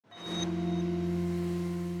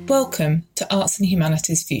Welcome to Arts and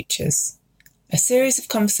Humanities Futures, a series of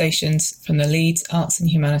conversations from the Leeds Arts and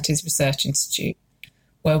Humanities Research Institute,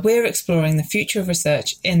 where we're exploring the future of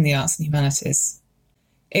research in the arts and humanities.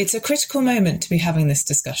 It's a critical moment to be having this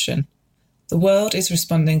discussion. The world is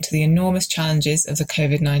responding to the enormous challenges of the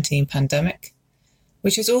COVID-19 pandemic,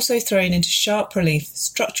 which has also thrown into sharp relief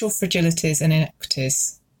structural fragilities and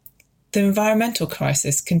inequities. The environmental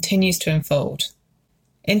crisis continues to unfold.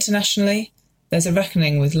 Internationally, there's a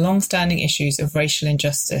reckoning with long-standing issues of racial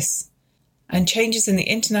injustice, and changes in the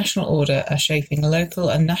international order are shaping local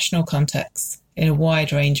and national contexts in a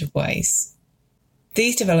wide range of ways.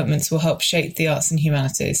 These developments will help shape the arts and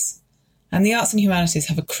humanities, and the arts and humanities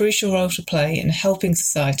have a crucial role to play in helping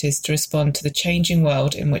societies to respond to the changing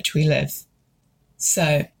world in which we live.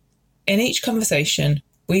 So, in each conversation,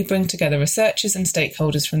 we bring together researchers and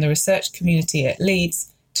stakeholders from the research community at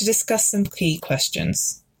Leeds to discuss some key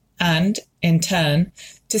questions, and, in turn,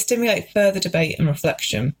 to stimulate further debate and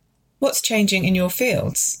reflection. What's changing in your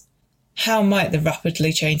fields? How might the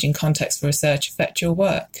rapidly changing context for research affect your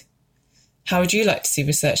work? How would you like to see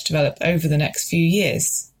research develop over the next few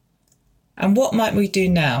years? And what might we do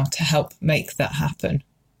now to help make that happen?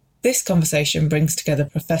 This conversation brings together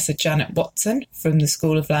Professor Janet Watson from the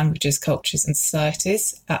School of Languages, Cultures and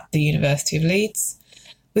Societies at the University of Leeds,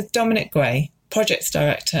 with Dominic Gray, Projects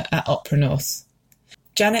Director at Opera North.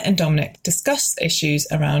 Janet and Dominic discuss issues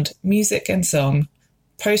around music and song,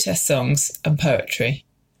 protest songs and poetry.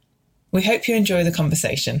 We hope you enjoy the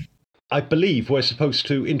conversation. I believe we're supposed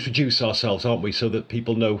to introduce ourselves, aren't we, so that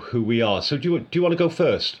people know who we are. So do you want to go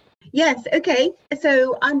first? Yes, okay.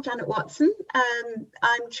 So I'm Janet Watson.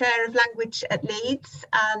 I'm Chair of Language at Leeds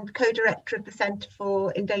and Co-Director of the Centre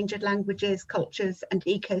for Endangered Languages, Cultures and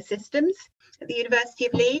Ecosystems at the University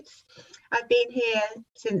of Leeds. I've been here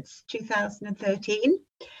since 2013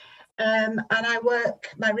 and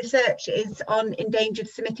my research is on endangered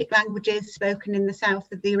Semitic languages spoken in the south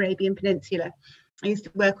of the Arabian Peninsula. I used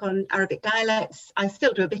to work on Arabic dialects. I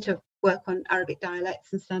still do a bit of work on Arabic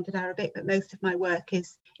dialects and standard Arabic, but most of my work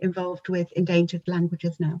is involved with endangered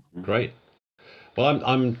languages now. Great. Well,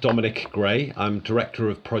 I'm Dominic Gray. I'm Director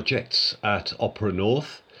of Projects at Opera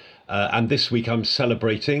North. And this week I'm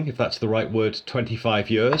celebrating, if that's the right word, 25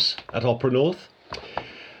 years at Opera North.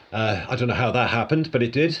 I don't know how that happened, but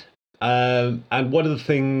it did. And one of the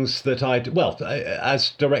things that as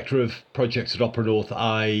Director of Projects at Opera North,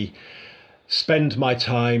 I spend my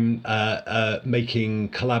time making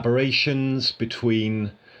collaborations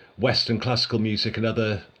between Western classical music and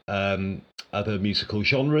other musical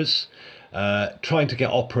genres, trying to get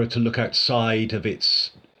opera to look outside of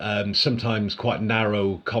its sometimes quite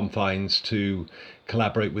narrow confines to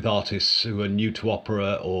collaborate with artists who are new to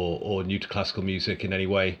opera or new to classical music in any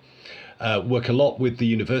way. Work a lot with the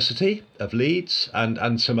University of Leeds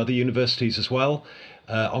and some other universities as well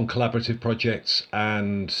on collaborative projects.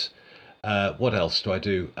 And what else do I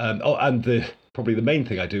do? Probably the main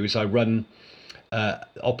thing I do is I run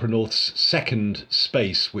Opera North's second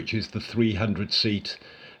space, which is the 300-seat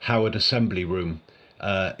Howard Assembly Room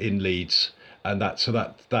in Leeds. And that's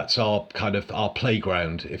our kind of our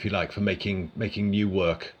playground, if you like, for making new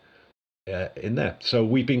work in there. So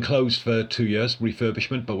we've been closed for 2 years,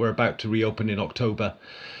 refurbishment, but we're about to reopen in October,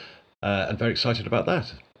 and very excited about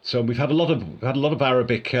that. So we've had a lot of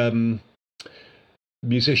Arabic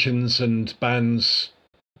musicians and bands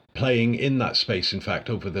playing in that space, in fact,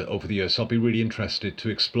 over the years. So I'll be really interested to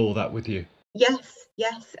explore that with you. Yes,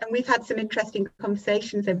 and we've had some interesting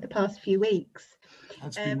conversations over the past few weeks.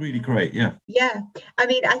 That's been really great, yeah. Yeah, I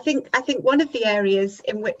mean, I think one of the areas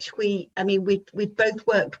in which we've both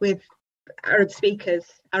worked with Arab speakers,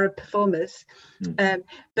 Arab performers,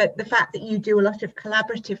 but the fact that you do a lot of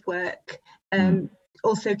collaborative work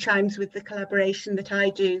also chimes with the collaboration that I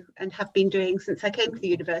do and have been doing since I came to the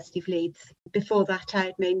University of Leeds. Before that, I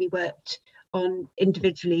had mainly worked on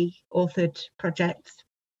individually authored projects,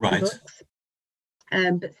 right? Books.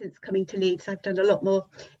 But since coming to Leeds, I've done a lot more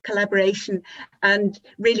collaboration and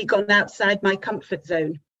really gone outside my comfort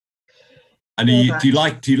zone. And do you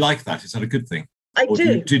like that? Is that a good thing? I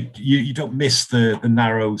do. You don't miss the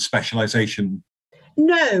narrow specialisation?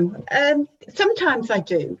 No, sometimes I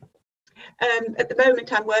do. At the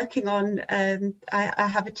moment, I'm working on. I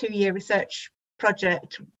have a 2-year research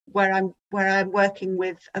project where I'm working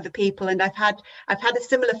with other people, and I've had a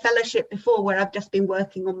similar fellowship before where I've just been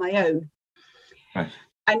working on my own. Right.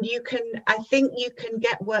 And I think you can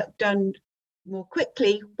get work done more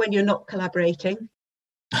quickly when you're not collaborating,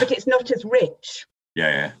 but it's not as rich.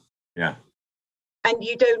 Yeah. And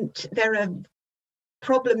there are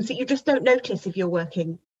problems that you just don't notice if you're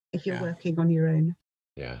working on your own.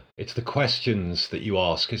 Yeah, it's the questions that you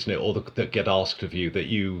ask, isn't it, or that get asked of you that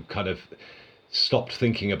you kind of stopped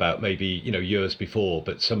thinking about maybe years before,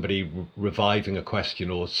 but somebody reviving a question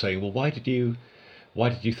or saying, well, why did you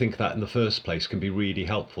think that in the first place, can be really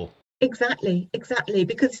helpful. Exactly, exactly,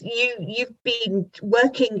 because you've been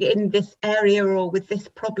working in this area or with this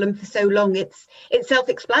problem for so long, it's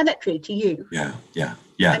self-explanatory to you, Yeah, yeah,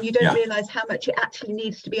 yeah, and you don't yeah. realize how much it actually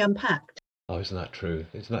needs to be unpacked. Oh, isn't that true?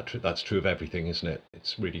 Isn't that true? That's true of everything, isn't it?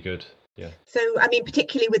 It's really good. Yeah. So, I mean,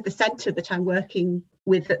 particularly with the centre that I'm working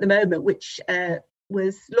with at the moment, which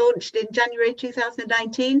was launched in January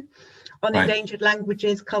 2019 on Right, endangered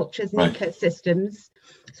languages, cultures, and right. ecosystems.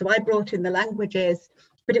 So I brought in the languages,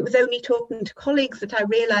 but it was only talking to colleagues that I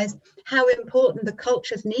realised how important the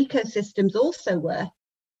cultures and ecosystems also were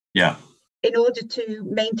Yeah. in order to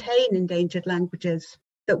maintain endangered languages.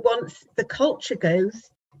 That once the culture goes,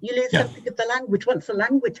 you lose Yeah. something of the language. Once the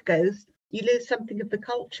language goes, you lose something of the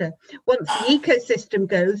culture. Once the ecosystem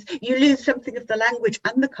goes, you lose something of the language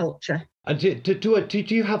and the culture. And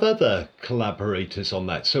do you have other collaborators on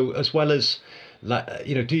that? So as well as,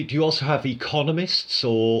 do you also have economists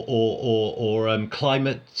or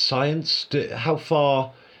climate science? How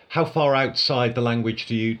far outside the language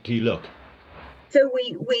do you look? So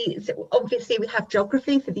so obviously we have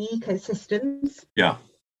geography for the ecosystems, Yeah.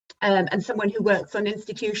 and someone who works on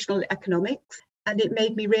institutional economics. And it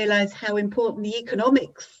made me realise how important the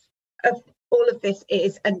economics of all of this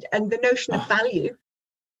is, and the notion of value.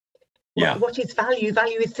 Yeah. What is value?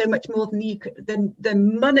 Value is so much more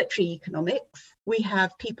than monetary economics. We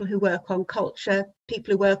have people who work on culture,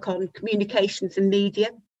 people who work on communications and media,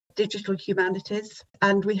 digital humanities,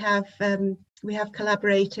 and we have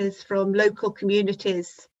collaborators from local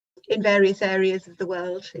communities in various areas of the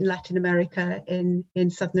world, in Latin America, in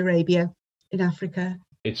Southern Arabia, in Africa.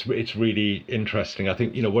 It's really interesting. I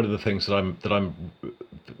think one of the things that I'm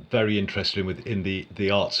very interested in within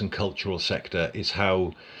the arts and cultural sector is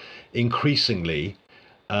how increasingly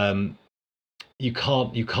you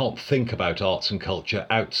can't think about arts and culture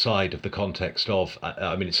outside of the context of,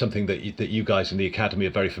 I mean, it's something that you guys in the academy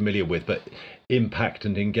are very familiar with, but impact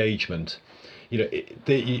and engagement.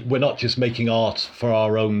 We're not just making art for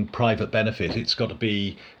our own private benefit. It's got to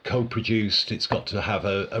be co-produced. It's got to have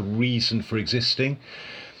a reason for existing.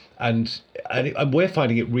 And we're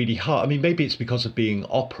finding it really hard. I mean, maybe it's because of being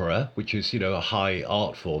opera, which is a high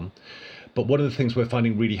art form. But one of the things we're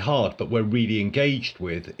finding really hard, but we're really engaged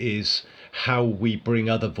with, is how we bring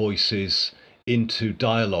other voices into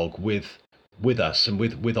dialogue with us and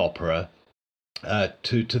with opera,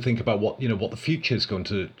 to think about what the future is going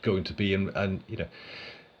to be, and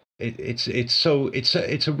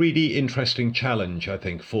it's a really interesting challenge, I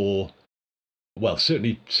think, for, well,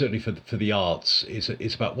 certainly for the arts,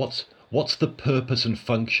 is about what's the purpose and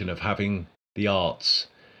function of having the arts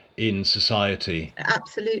in society.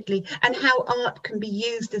 Absolutely. And how art can be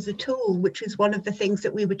used as a tool, which is one of the things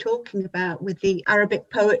that we were talking about with the Arabic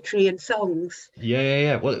poetry and songs.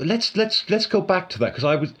 Yeah. Well, let's go back to that, because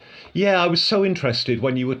I was so interested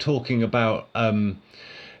when you were talking about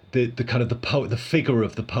the kind of the figure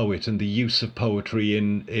of the poet and the use of poetry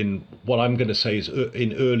in what I'm going to say is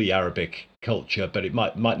in early Arabic culture, but it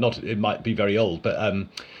might not, it might be very old. But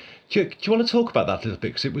do you want to talk about that a little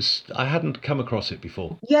bit? Because I hadn't come across it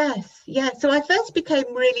before. Yes. So I first became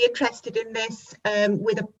really interested in this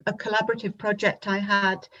with a collaborative project I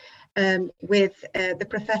had with the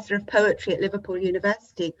professor of poetry at Liverpool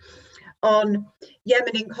University on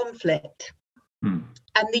Yemen in conflict.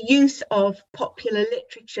 And the use of popular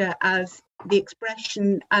literature as the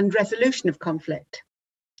expression and resolution of conflict,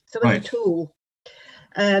 so as a tool.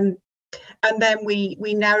 And then we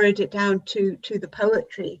narrowed it down to the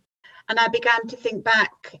poetry, and I began to think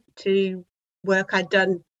back to work I'd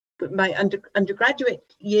done with my undergraduate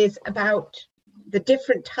years about the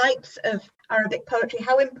different types of Arabic poetry,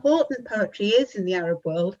 how important poetry is in the Arab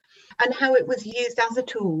world, and how it was used as a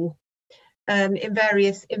tool in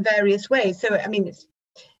various ways. So I mean,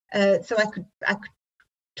 so I could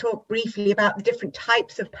talk briefly about the different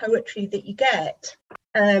types of poetry that you get.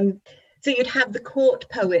 So you'd have the court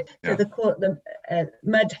poet, so the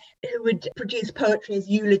Madh, who would produce poetry as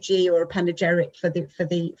eulogy or a panegyric for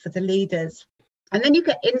the leaders, and then you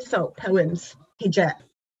get insult poems, hija,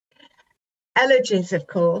 elegies, of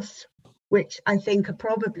course, which I think are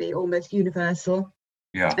probably almost universal.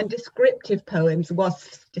 Yeah. And descriptive poems,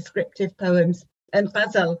 wasfs, descriptive poems, and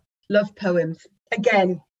ghazal, love poems,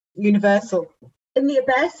 again, universal. In the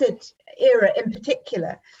Abbasid era in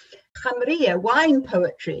particular, khamriya, wine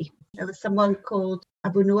poetry, there was someone called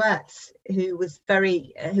Abu Nuwas who was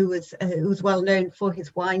well known for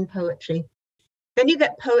his wine poetry. Then you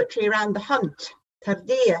get poetry around the hunt,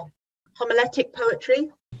 Tardiya, homiletic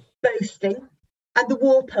poetry, boasting, and the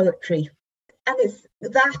war poetry. And it's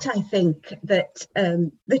that, I think, that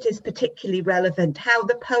is particularly relevant, how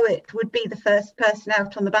the poet would be the first person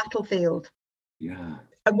out on the battlefield. Yeah.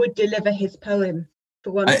 And would deliver his poem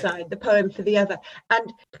for one side, the poem for the other.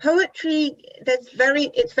 And poetry, it's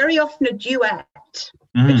very often a duet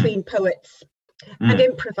between poets and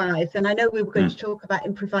improvise. And I know we were going to talk about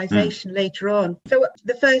improvisation later on. So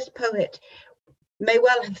the first poet may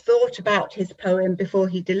well have thought about his poem before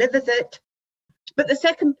he delivers it, but the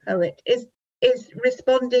second poet is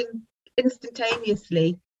responding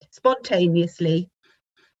instantaneously, spontaneously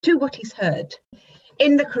to what he's heard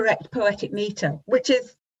in the correct poetic meter, which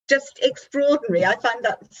is just extraordinary. I find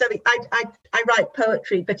that so. I write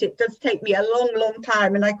poetry, but it does take me a long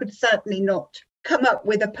time, and I could certainly not come up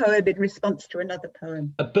with a poem in response to another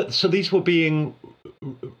poem. But so these were being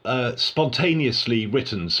spontaneously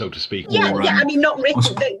written, so to speak. Yeah, I mean, not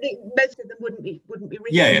written. Most of them wouldn't be written.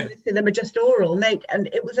 Yeah. Most of them are just oral, and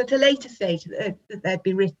it was at a later stage that they'd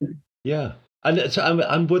be written. Yeah,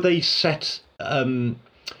 and were they set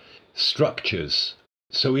structures?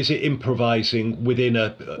 So is it improvising within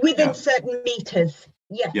certain meters?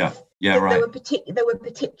 Yes. Yeah. Right. There were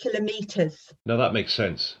particular meters. No, that makes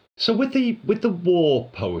sense. So with the war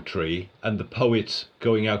poetry and the poet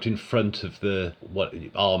going out in front of the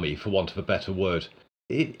army, for want of a better word,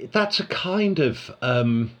 that's a kind of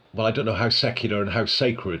well, I don't know how secular and how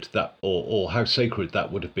sacred that or how sacred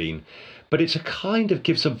that would have been, but it's a kind of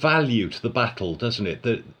gives a value to the battle, doesn't it?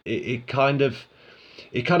 That it kind of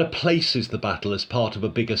places the battle as part of a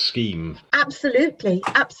bigger scheme. Absolutely,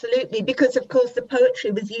 because of course the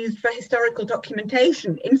poetry was used for historical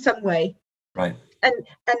documentation in some way. Right. And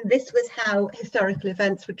this was how historical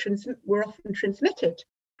events were often transmitted,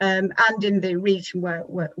 and in the region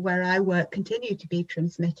where I work, continue to be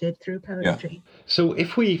transmitted through poetry. Yeah. So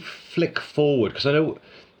if we flick forward, because I know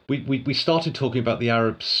we started talking about the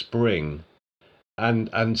Arab Spring,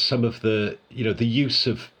 and some of the the use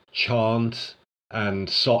of chant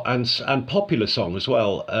and popular song as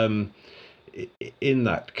well. In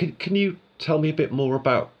that, can you tell me a bit more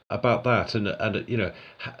about that? And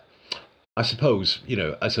I suppose,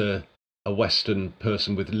 as a Western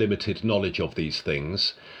person with limited knowledge of these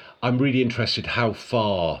things, I'm really interested how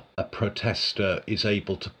far a protester is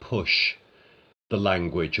able to push the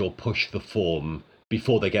language or push the form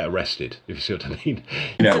before they get arrested, if you see what I mean.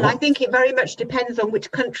 Well, I think it very much depends on which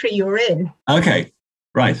country you're in. Okay,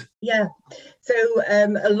 right. Yeah. So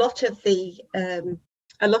a lot of the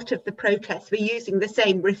protests were using the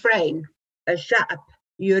same refrain: "Al-Sha'b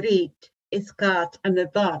yurid isqat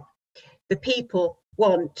an-nizam." The people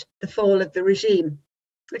want the fall of the regime,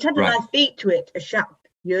 which had a nice beat to it. "Al-Sha'b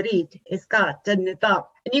yurid isqat an-nizam."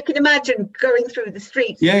 And you can imagine going through the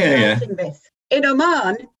streets shouting this. In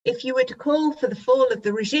Oman, if you were to call for the fall of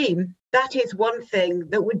the regime, that is one thing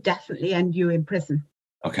that would definitely end you in prison.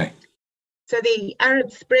 Okay. So the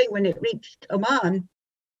Arab Spring, when it reached Oman,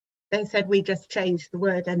 they said, we just changed the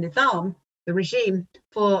word an-nizam, the regime,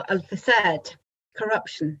 for al-fasad,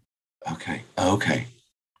 corruption. Okay.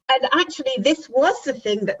 And actually, this was the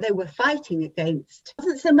thing that they were fighting against. It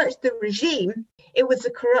wasn't so much the regime, it was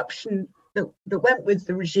the corruption that went with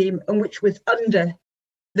the regime and which was under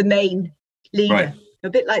the main leader, a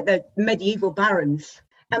bit like the medieval barons.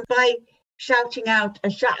 And by shouting out,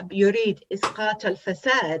 "Al-Sha'b yurid isqat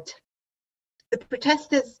al-fasad," the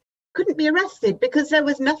protesters couldn't be arrested because there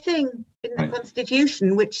was nothing in the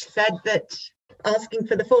constitution which said that asking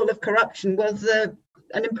for the fall of corruption was an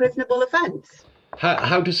imprisonable offence.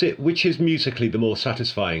 How does it? Which is musically the more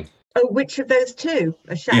satisfying? Oh, which of those two?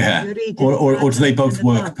 Yeah. Or do they both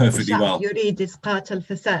work perfectly well?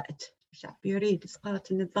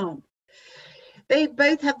 They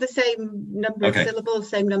both have the same number of syllables,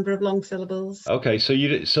 same number of long syllables. Okay, so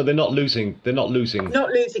they're not losing. Not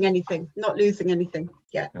losing anything.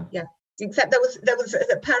 Yeah. Except there was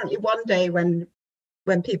apparently one day when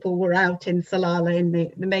people were out in Salalah, in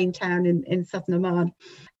the main town in southern Oman,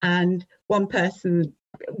 and one of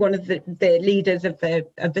the leaders of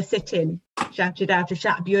the sit-in shouted out,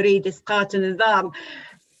 "Al-Sha'b yurid isqat an-nizam,"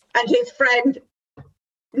 and his friend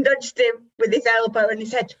nudged him with his elbow and he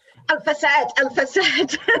said, "Al-Fasad,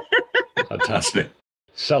 Al-Fasad." Fantastic.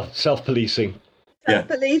 Self-policing.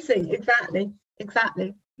 Self-policing,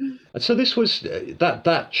 exactly. So this was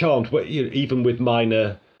that chant, even with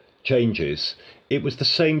minor changes, it was the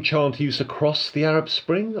same chant used across the Arab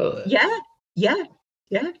Spring? Yeah.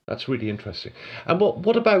 That's really interesting. And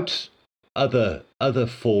what about other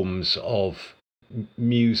forms of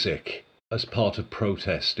music as part of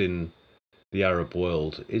protest in the Arab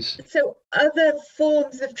world. So other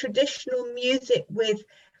forms of traditional music with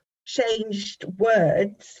changed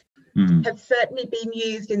words have certainly been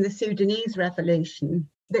used in the Sudanese revolution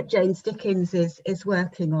that James Dickens is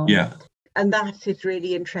working on. Yeah. And that is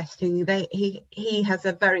really interesting. He has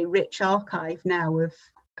a very rich archive now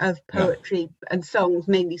of poetry and songs,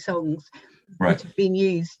 mainly songs, that have been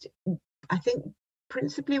used, I think,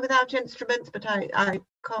 principally without instruments, but I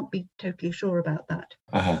can't be totally sure about that.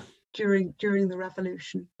 During the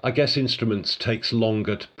revolution, I guess instruments takes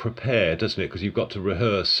longer to prepare, doesn't it? Because you've got to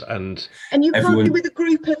rehearse and you can't be with a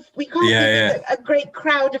group of with a great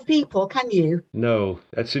crowd of people, can you? No,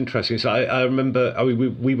 that's interesting. So I remember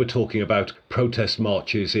we were talking about protest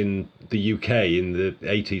marches in the UK in the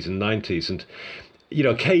 80s and 90s, and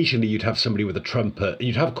occasionally you'd have somebody with a trumpet.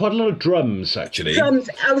 You'd have quite a lot of drums, actually. Drums.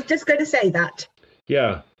 I was just going to say that.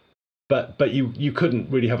 Yeah, but you couldn't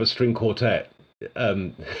really have a string quartet.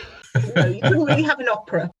 No, you couldn't really have an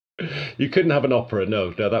opera. You couldn't have an opera. No,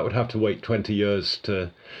 that would have to wait 20 years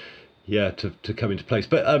to come into place.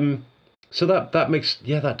 But so that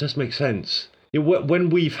does make sense. When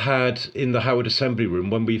we've had in the Howard Assembly Room,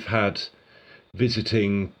 when we've had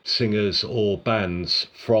visiting singers or bands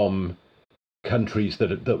from countries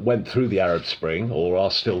that went through the Arab Spring or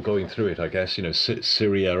are still going through it, I guess,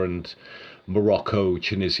 Syria and Morocco,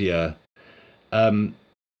 Tunisia,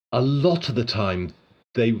 a lot of the time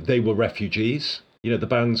they were refugees. The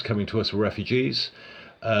bands coming to us were refugees,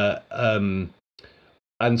 and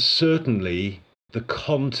certainly the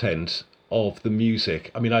content of the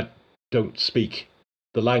music. I mean, I don't speak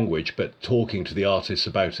the language, but talking to the artists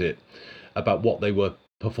about it, about what they were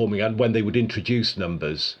performing, and when they would introduce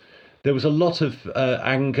numbers, there was a lot of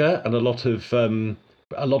anger and a lot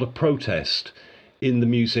of protest in the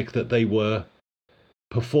music that they were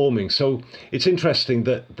performing. So it's interesting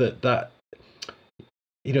that that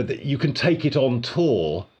you can take it on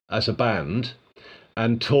tour as a band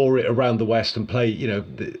and tour it around the West and play,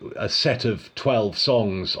 a set of 12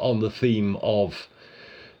 songs on the theme of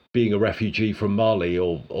being a refugee from Mali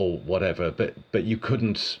or whatever. But you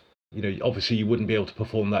couldn't, obviously you wouldn't be able to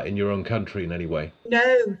perform that in your own country in any way.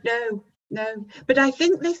 No. But I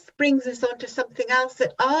think this brings us on to something else,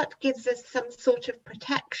 that art gives us some sort of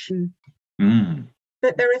protection.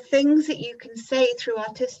 That there are things that you can say through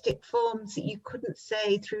artistic forms that you couldn't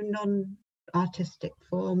say through non-artistic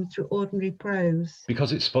forms, through ordinary prose.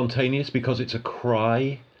 Because it's spontaneous, because it's a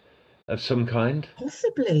cry of some kind?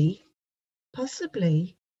 Possibly.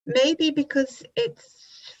 Maybe because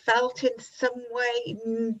it's felt in some way,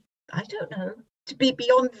 I don't know, to be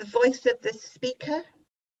beyond the voice of the speaker.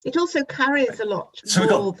 It also carries a lot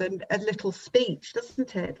more than a little speech,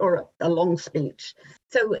 doesn't it? Or a long speech.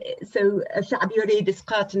 So Sha'bi Yurid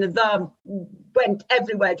Isqat Nizam went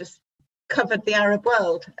everywhere, just covered the Arab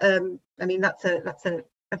world. I mean, that's a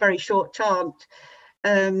very short chant.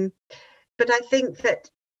 But I think that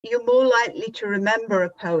you're more likely to remember a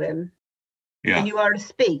poem than you are a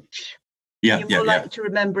speech. You're more likely to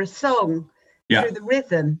remember a song through the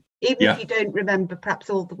rhythm. Even if you don't remember perhaps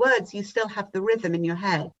all the words, you still have the rhythm in your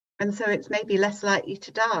head. And so it's maybe less likely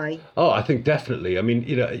to die. Oh, I think definitely. I mean,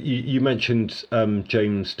 you mentioned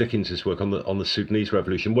James Dickens's work on the Sudanese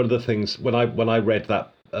Revolution. One of the things when I read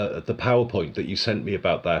that the PowerPoint that you sent me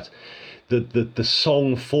about that, the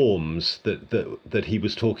song forms that he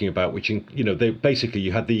was talking about, which they basically,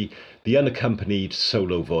 you had the unaccompanied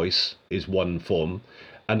solo voice is one form,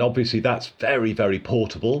 and obviously that's very, very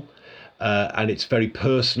portable. And it's very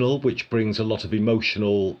personal, which brings a lot of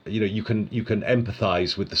emotional, you can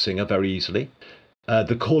empathize with the singer very easily.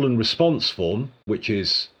 The call and response form, which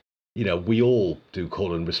is, we all do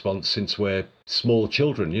call and response since we're small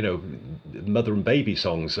children. Mother and baby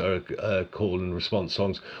songs are call and response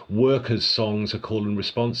songs. Workers' songs are call and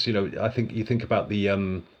response. I think you think about the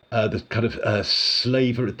kind of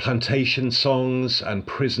slavery, plantation songs and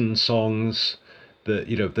prison songs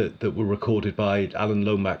that were recorded by Alan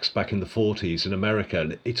Lomax back in the 40s in America.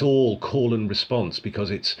 And it's all call and response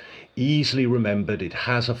because it's easily remembered. It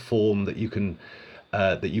has a form that you can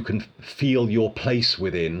feel your place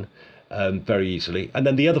within very easily. And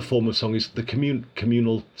then the other form of song is the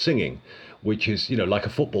communal singing, which is like a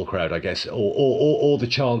football crowd, I guess, or the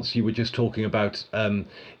chants you were just talking about in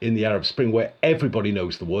the Arab Spring, where everybody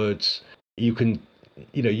knows the words. You can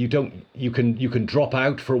drop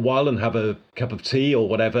out for a while and have a cup of tea or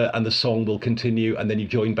whatever, and the song will continue, and then you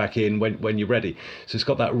join back in when you're ready. So it's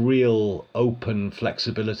got that real open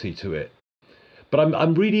flexibility to it. But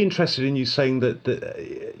I'm really interested in you saying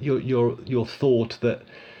that your thought that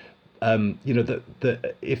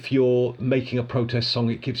that if you're making a protest song,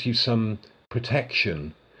 it gives you some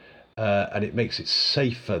protection, and it makes it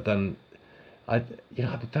safer than I'm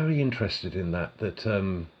very interested in that.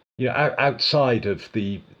 Outside of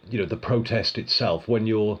the the protest itself, when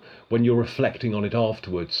you're reflecting on it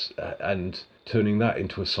afterwards and turning that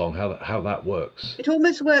into a song, how that works. It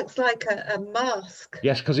almost works like a mask.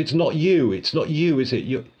 Yes, because it's not you, is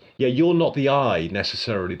it? You're not the I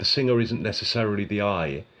necessarily. The singer isn't necessarily the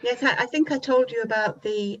I. Yes, I think I told you about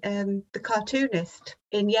the cartoonist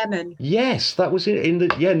in Yemen. Yes, that was in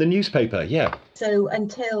the newspaper. Yeah. So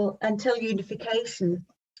until unification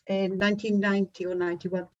in 1990 or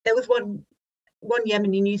 91, there was one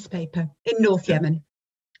Yemeni newspaper in North Yemen,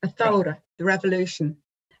 Athora, the revolution,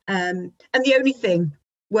 and the only thing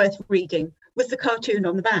worth reading was the cartoon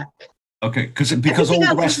on the back. Okay, because everything all the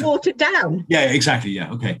else rest was watered down. Yeah, exactly.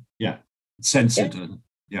 Yeah, okay, yeah, censored.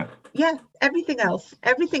 Yeah. Yeah, everything else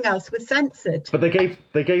was censored. But they gave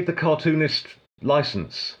the cartoonist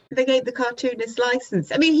license. They gave the cartoonist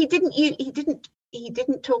license. I mean, he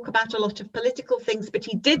didn't talk about a lot of political things, but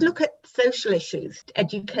he did look at social issues,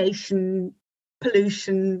 education,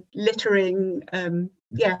 pollution, littering. And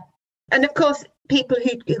of course, people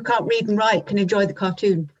who can't read and write can enjoy the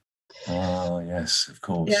cartoon. Oh yes, of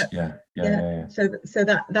course. Yeah. So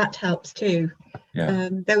that helps too. Yeah.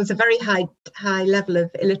 There was a very high level of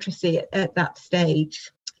illiteracy at that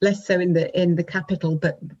stage, less so in the capital,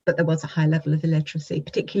 but there was a high level of illiteracy,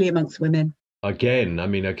 particularly amongst women. Again, I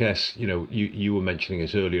mean, I guess you were mentioning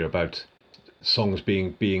it earlier about songs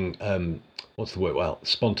being what's the word? Well,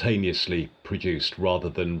 spontaneously produced rather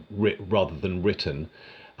than written,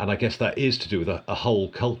 and I guess that is to do with a whole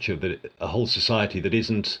culture, a whole society that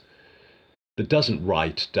doesn't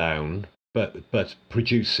write down but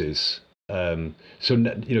produces.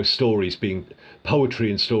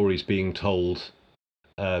 Poetry and stories being told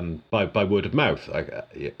by word of mouth,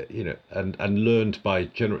 and learned by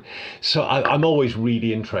So I'm always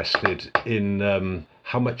really interested in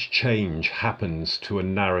how much change happens to a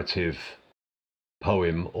narrative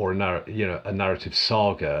poem or a narrative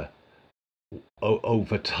saga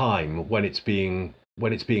over time when it's being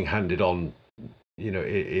handed on,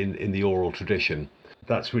 in the oral tradition.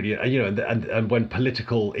 That's really, and when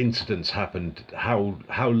political incidents happened, how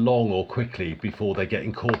long or quickly before they get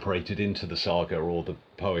incorporated into the saga or the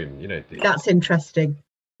poem, That's interesting.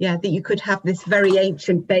 Yeah, that you could have this very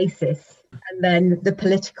ancient basis and then the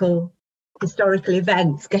political historical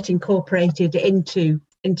events get incorporated into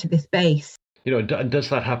this base. And does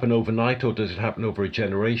that happen overnight or does it happen over a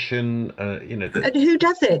generation? And who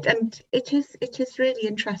does it? And it is really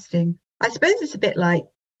interesting. I suppose it's a bit like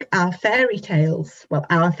our fairy tales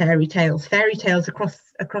across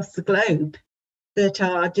the globe that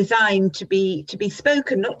are designed to be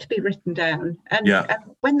spoken, not to be written down. And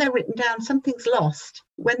when they're written down, something's lost.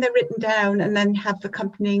 When they're written down and then have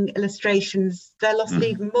accompanying illustrations, they're lost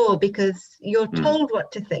even more because you're told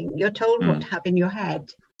what to think, you're told what to have in your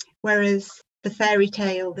head. Whereas the fairy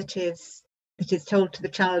tale that is told to the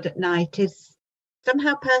child at night is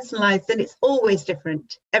somehow personalized, and it's always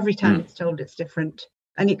different. Every time it's told, it's different.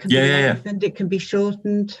 And it can be lengthened, it can be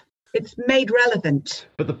shortened. It's made relevant.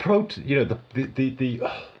 But the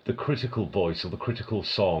critical voice or the critical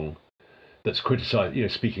song that's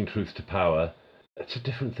criticised, speaking truth to power, it's a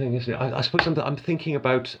different thing, isn't it? I suppose I'm thinking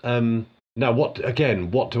about now. What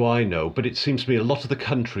do I know? But it seems to me a lot of the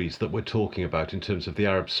countries that we're talking about in terms of the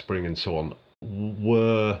Arab Spring and so on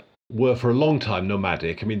were for a long time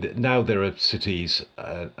nomadic. I mean, now there are cities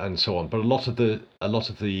and so on, but a lot of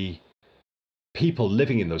the people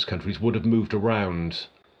living in those countries would have moved around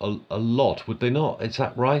a lot, would they not? Is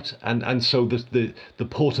that right? And so the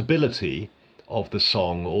portability of the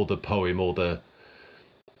song or the poem or the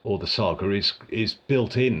saga is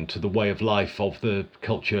built into the way of life of the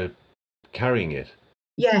culture carrying it.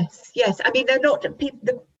 Yes. I mean, they're not the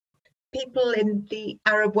people in the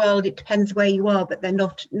Arab world. It depends where you are, but they're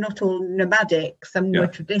not all nomadic. Some were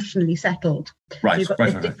traditionally settled. Right. So you've got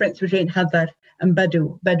this difference between Hadar and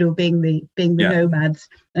Badu. Badu being the nomads,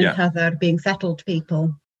 and Hadar being settled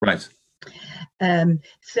people. Right.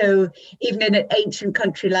 So even in an ancient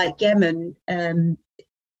country like Yemen,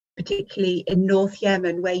 particularly in North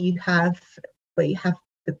Yemen, where you've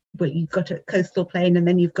got a coastal plain, and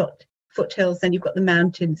then you've got foothills, then you've got the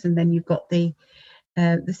mountains, and then you've got the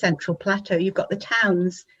central plateau. You've got the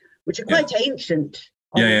towns, which are quite ancient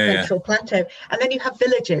on the central plateau, and then you have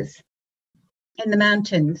villages in the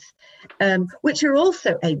mountains, which are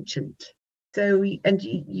also ancient. So, and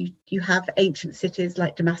you have ancient cities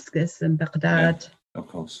like Damascus and Baghdad, of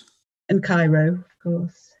course, and Cairo, of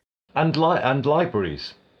course, and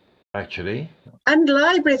libraries, actually, and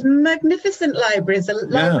libraries, magnificent libraries. The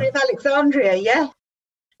Library of Alexandria,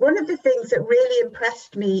 One of the things that really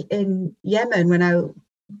impressed me in Yemen when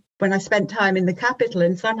when I spent time in the capital,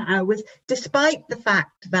 and somehow was, despite the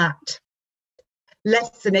fact that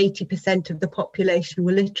less than 80% of the population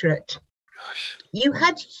were literate, you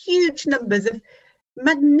had huge numbers of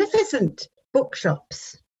magnificent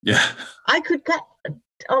bookshops. Yeah. I could get,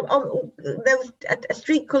 there was a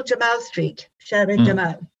street called Jamal Street, Shere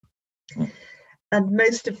Jamal, and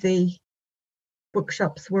most of the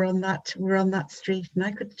bookshops were on that street, and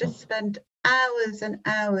I could just spend hours and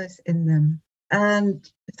hours in them. And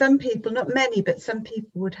some people, not many, but some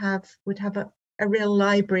people would have a real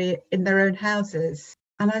library in their own houses.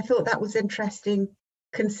 And I thought that was interesting,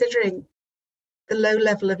 considering the low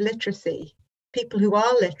level of literacy. People who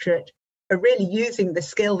are literate are really using the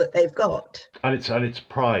skill that they've got. And it's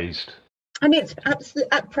prized. And it's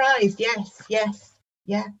absolutely prized, yes.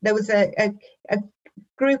 Yeah. There was a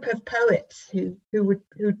group of poets who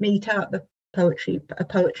would meet up, a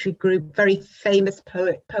poetry group, very famous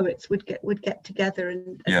poets would get together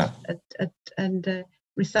and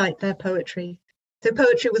recite their poetry. So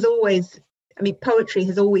poetry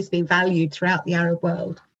has always been valued throughout the Arab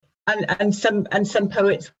world, and some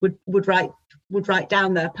poets would write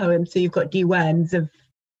down their poems. So you've got diwans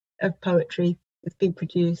of poetry that's been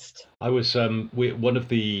produced. I was one of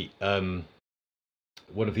the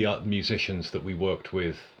musicians that we worked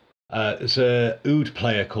with. There's a oud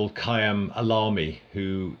player called Khayyam Alami,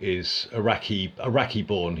 who is Iraqi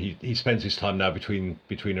born. He spends his time now between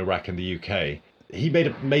Iraq and the UK. He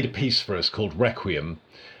made a piece for us called Requiem,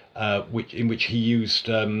 in which he used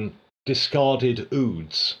discarded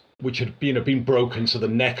ouds, which had been broken, so the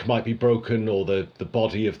neck might be broken or the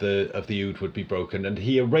body of the oud would be broken, and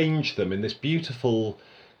he arranged them in this beautiful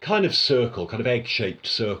kind of circle, kind of egg-shaped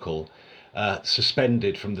circle,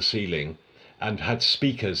 suspended from the ceiling, and had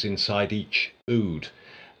speakers inside each oud.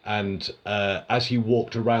 And as you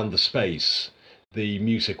walked around the space, the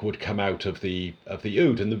music would come out of the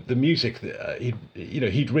oud. And the music,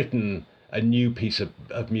 he'd written a new piece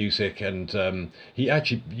of music, and he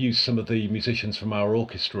actually used some of the musicians from our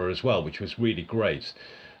orchestra as well, which was really great.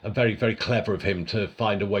 And very, very clever of him to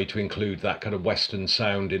find a way to include that kind of Western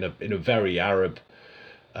sound in a very Arab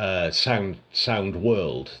sound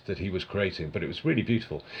world that he was creating. But it was really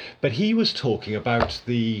beautiful. But he was talking about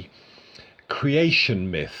the creation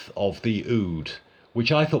myth of the oud,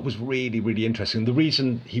 which I thought was really, really interesting. The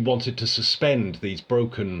reason he wanted to suspend these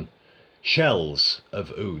broken shells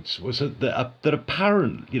of ouds was that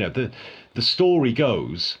apparent, the story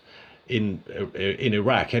goes in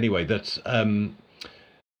Iraq anyway, that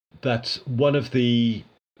one of the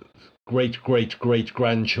great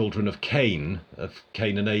grandchildren of Cain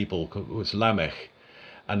and Abel was Lamech,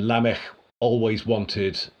 and Lamech always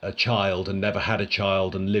wanted a child and never had a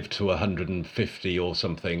child, and lived to 150 or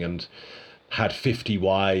something, and had 50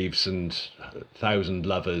 wives and 1,000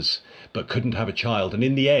 lovers, but couldn't have a child. And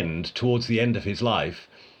in the end, towards the end of his life,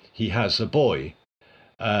 he has a boy,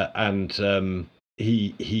 and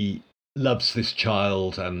he loves this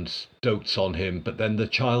child and dotes on him, but then the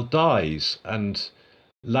child dies, and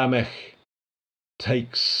Lamech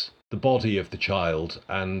takes the body of the child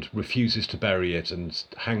and refuses to bury it and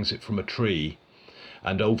hangs it from a tree.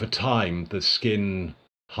 And over time, the skin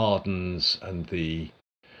hardens, and and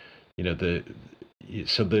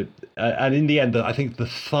in the end, I think the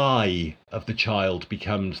thigh of the child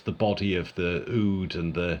becomes the body of the oud,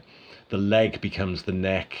 and the leg becomes the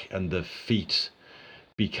neck, and the feet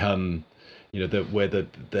become, where the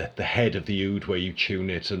head of the oud, where you tune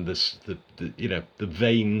it, and the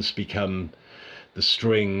veins become the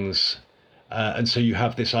strings, and so you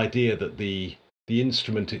have this idea that the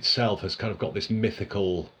instrument itself has kind of got this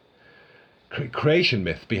mythical creation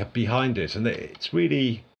myth behind it, and it's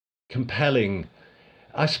really compelling.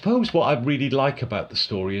 I suppose what I really like about the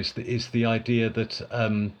story is the idea that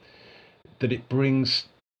that it brings,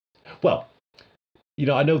 well,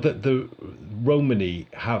 I know that the Romani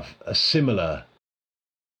have a similar.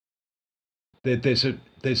 There's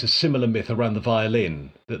a similar myth around the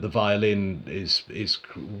violin, that the violin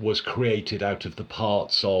was created out of the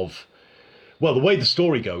parts of. Well, the way the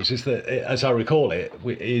story goes is that, as I recall it,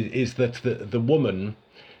 is that the woman,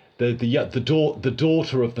 the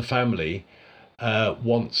daughter of the family,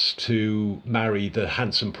 wants to marry the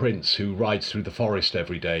handsome prince who rides through the forest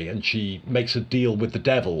every day, and she makes a deal with the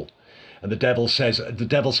devil, and the devil says,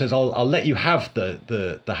 I'll let you have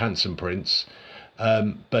the handsome prince,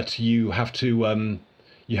 but you have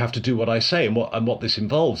to do what I say. And what this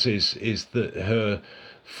involves is that her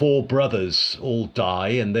 4 brothers all die,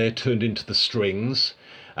 and they're turned into the strings,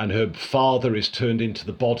 and her father is turned into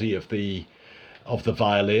the body of the the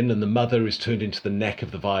violin, and the mother is turned into the neck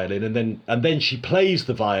of the violin, and then she plays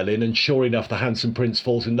the violin, and sure enough, the handsome prince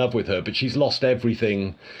falls in love with her, but she's lost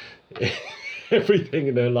everything. Everything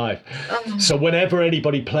in her life. So whenever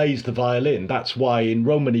anybody plays the violin, that's why in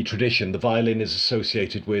Romani tradition the violin is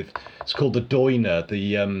associated with, it's called the doina,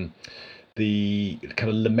 the kind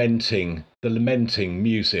of lamenting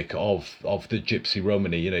music of the Gypsy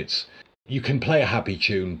Romani. You know, you can play a happy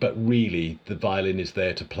tune, but really the violin is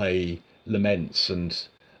there to play laments and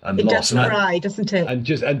it loss. It does cry, doesn't it? And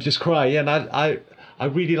just cry. Yeah, and I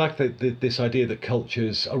really like this idea that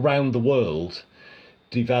cultures around the world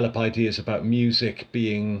develop ideas about music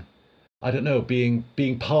being, I don't know, being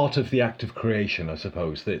part of the act of creation, I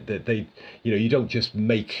suppose. That they, you know, you don't just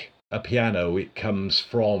make a piano, it comes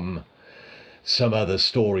from some other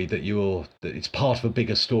story that it's part of a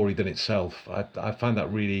bigger story than itself. I find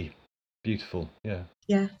that really beautiful. Yeah.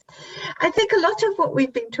 Yeah. I think a lot of what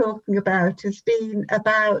we've been talking about has been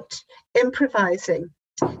about improvising.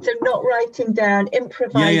 So not writing down,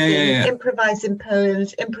 improvising, improvising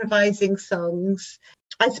poems, improvising songs.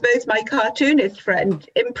 I suppose my cartoonist friend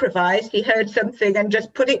improvised. He heard something and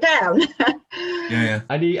just put it down. Yeah.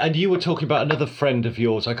 And you were talking about another friend of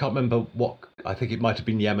yours. I can't remember what. I think it might have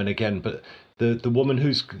been Yemen again. But the woman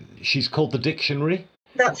she's called the Dictionary.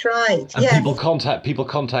 That's right. And yes. people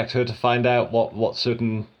contact her to find out what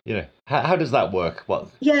certain, you know. How does that work? What?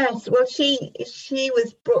 Yes. Well, she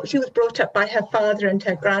was brought up by her father and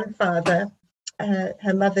her grandfather.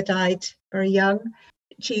 Her mother died very young.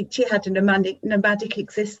 She had a nomadic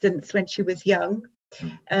existence when she was young,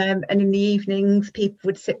 and in the evenings people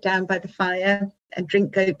would sit down by the fire and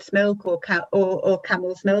drink goat's milk or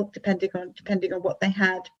camel's milk, depending on what they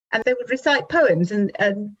had, and they would recite poems,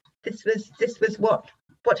 and this was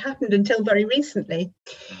what happened until very recently.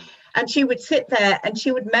 And she would sit there and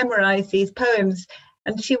she would memorize these poems,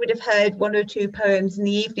 and she would have heard one or two poems in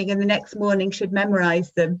the evening, and the next morning she'd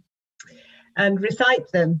memorize them and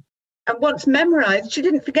recite them. And once memorized, she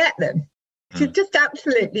didn't forget them. She's just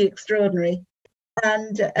absolutely extraordinary.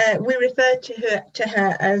 And we refer to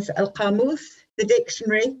her as Al Qamus, the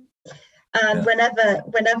dictionary. And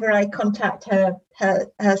whenever I contact her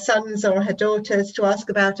sons or her daughters to ask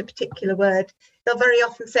about a particular word, they'll very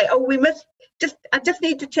often say, "Oh, I just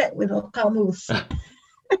need to check with Al Qamus."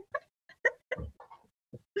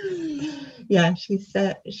 Yeah,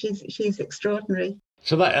 she's extraordinary.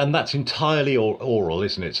 So that's entirely oral,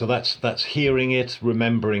 isn't it? So that's hearing it,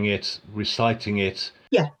 remembering it, reciting it.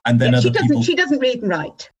 Yeah. And then she doesn't read and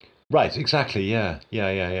write. Right, exactly. Yeah.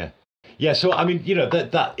 Yeah, so I mean, you know,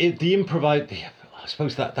 the improvise, I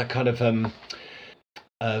suppose that kind of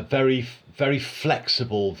very, very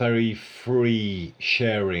flexible, very free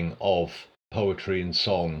sharing of poetry and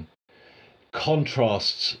song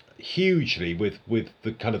contrasts hugely with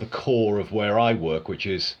the kind of the core of where I work, which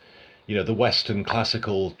is, you know, the Western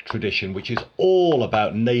classical tradition, which is all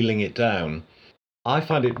about nailing it down. I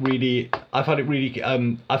find it really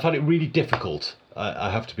difficult.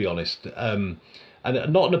 I have to be honest, and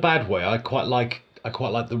not in a bad way. I quite like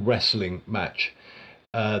the wrestling match.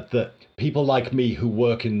 That people like me who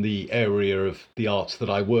work in the area of the arts that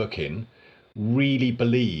I work in really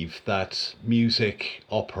believe that music,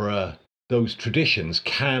 opera, those traditions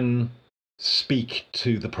can speak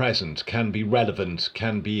to the present, can be relevant,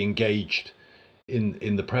 can be engaged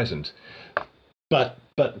in the present, but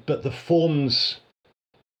the forms,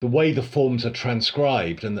 the way the forms are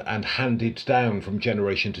transcribed and handed down from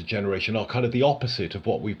generation to generation are kind of the opposite of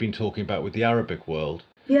what we've been talking about with the Arabic world.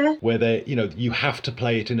 Yeah. Where you have to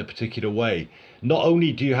play it in a particular way. Not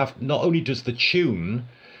only does the tune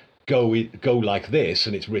go like this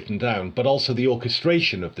and it's written down, but also the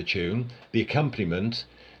orchestration of the tune, the accompaniment.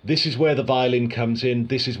 This is where the violin comes in.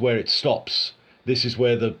 This is where it stops. This is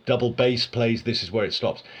where the double bass plays. This is where it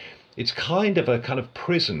stops. It's kind of a kind of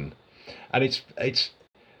prison, and it's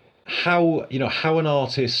how an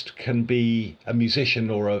artist can be a musician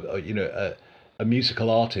or a musical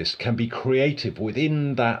artist can be creative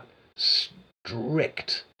within that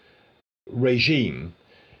strict regime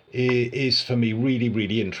is for me really,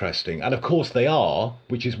 really interesting. And of course they are,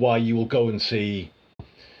 which is why you will go and see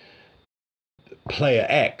player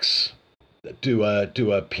X do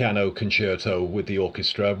a piano concerto with the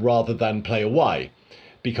orchestra rather than player Y,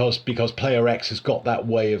 because player X has got that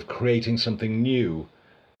way of creating something new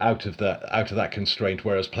out of that constraint,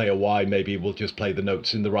 whereas player Y maybe will just play the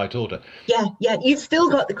notes in the right order. Yeah, you've still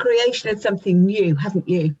got the creation of something new, haven't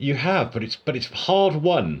you? You have, but it's hard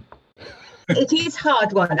won. It is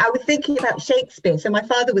hard one. I was thinking about Shakespeare. So my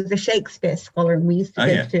father was a Shakespeare scholar, and we used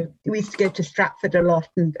to go to Stratford a lot.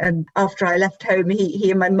 And after I left home, he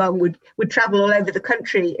and my mum would travel all over the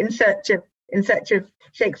country in search in such of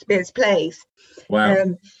Shakespeare's plays.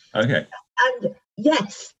 Wow. Okay. And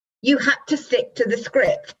yes, you had to stick to the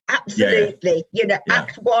script. Absolutely. Yeah.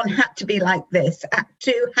 Act 1 had to be like this. Act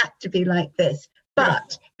 2 had to be like this.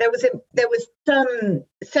 But there was some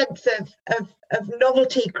sense of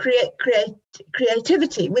novelty,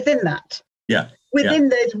 creativity within that. Yeah. Within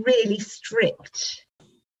those really strict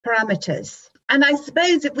parameters. And I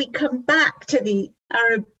suppose if we come back to the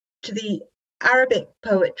Arabic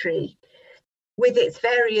poetry with its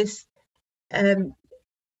various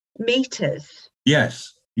meters.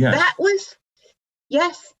 Yes. That was,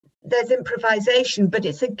 there's improvisation, but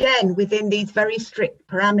it's again within these very strict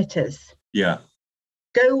parameters. Yeah.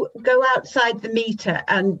 Go outside the meter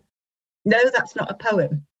and no, that's not a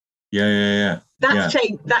poem. Yeah.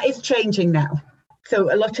 That is changing now.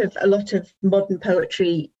 So a lot of modern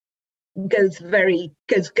poetry goes very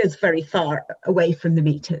far away from the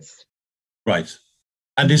meters. Right.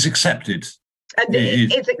 And is accepted. And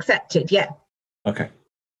it's accepted, yeah. Okay.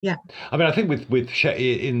 Yeah. I mean, I think with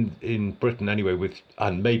in Britain anyway,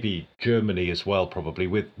 and maybe Germany as well, probably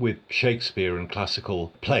with Shakespeare and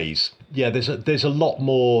classical plays. Yeah, there's a lot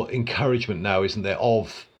more encouragement now, isn't there,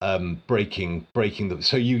 of breaking them.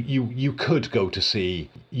 So you could go to see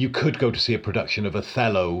a production of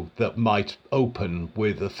Othello that might open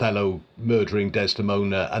with Othello murdering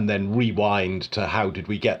Desdemona and then rewind to how did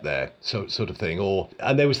we get there, so sort of thing.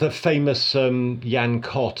 And there was the famous Jan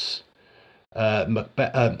Kott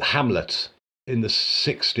Hamlet in the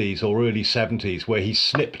 60s or early 70s, where he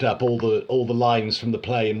snipped up all the lines from the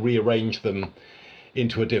play and rearranged them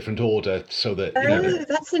into a different order, so that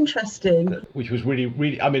that's interesting. Which was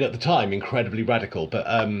really, I mean, at the time, incredibly radical. But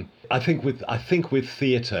I think with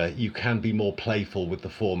theatre, you can be more playful with the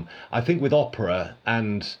form. I think with opera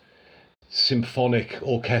and symphonic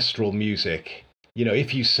orchestral music,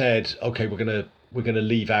 if you said, okay, we're gonna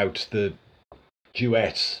leave out the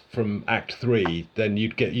duet from Act 3, then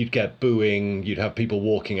you'd get booing, you'd have people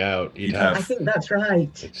walking out. I think that's right.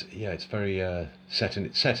 It's very set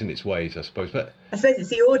in its ways, I suppose. But I suppose it's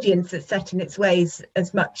the audience that's set in its ways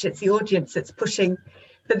as much. It's the audience that's pushing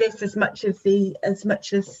for this as much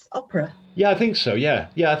as opera. Yeah, I think so. Yeah,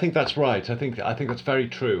 I think that's right. I think that's very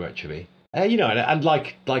true, actually. And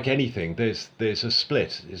like anything, there's a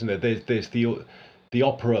split, isn't there? There's the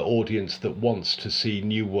opera audience that wants to see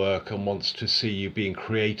new work and wants to see you being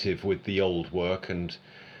creative with the old work and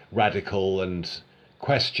radical and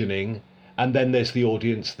questioning. And then there's the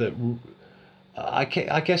audience that I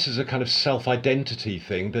guess is a kind of self-identity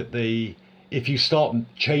thing, that if you start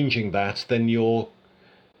changing that, then you're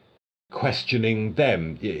questioning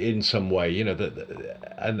them in some way,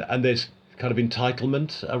 and there's kind of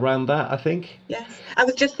entitlement around that, I think. Yes, I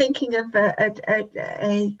was just thinking of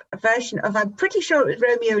a version of, I'm pretty sure it was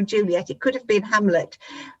Romeo and Juliet. It could have been Hamlet,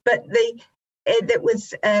 but that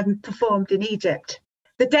was performed in Egypt.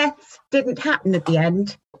 The deaths didn't happen at the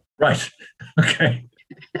end. Right. Okay.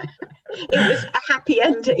 It was a happy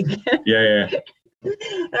ending. Yeah.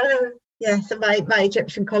 So my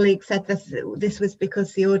Egyptian colleague said this was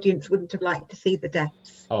because the audience wouldn't have liked to see the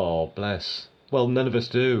deaths. Oh, bless. Well, none of us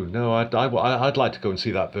do. No, I'd like to go and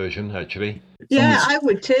see that version, actually. Yeah, I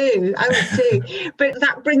would too. But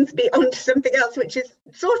that brings me on to something else, which is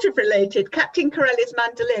sort of related. Captain Corelli's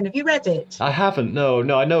Mandolin. Have you read it? I haven't. No,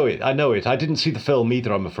 I know it. I didn't see the film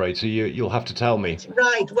either, I'm afraid. So you'll have to tell me.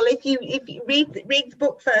 Right. Well, if you read the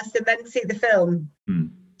book first and then see the film.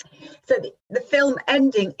 So the film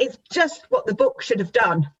ending is just what the book should have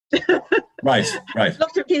done. Right. A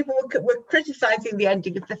lot of people were criticising the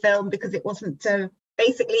ending of the film because it wasn't.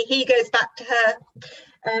 Basically, he goes back to her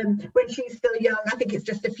when she's still young. I think it's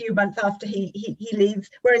just a few months after he leaves.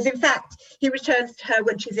 Whereas, in fact, he returns to her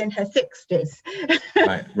when she's in her 60s.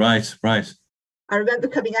 Right. I remember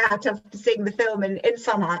coming out after seeing the film in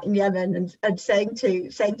Sana'a in Yemen and saying to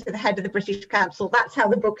the head of the British Council, that's how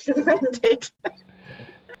the book should have ended.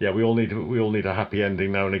 Yeah, we all need a happy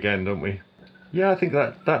ending now and again, don't we? Yeah, I think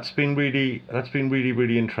that's been really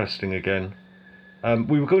really interesting again.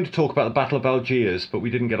 We were going to talk about the Battle of Algiers, but we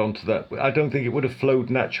didn't get onto that. I don't think it would have flowed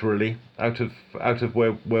naturally out of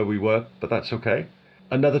where we were, but that's okay.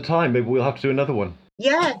 Another time, maybe we'll have to do another one.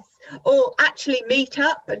 Yes, or actually meet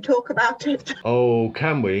up and talk about it. Oh,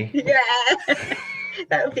 can we? Yeah,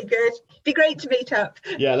 that would be good. It'd be great to meet up.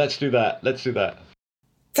 Yeah, let's do that.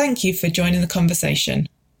 Thank you for joining the conversation.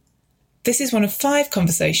 This is one of 5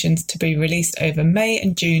 conversations to be released over May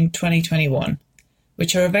and June 2021,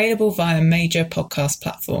 which are available via major podcast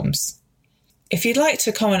platforms. If you'd like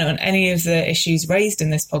to comment on any of the issues raised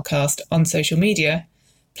in this podcast on social media,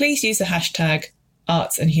 please use the hashtag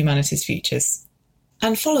Arts and Humanities Futures.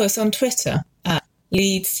 And follow us on Twitter at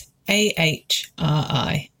Leeds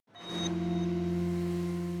AHRI.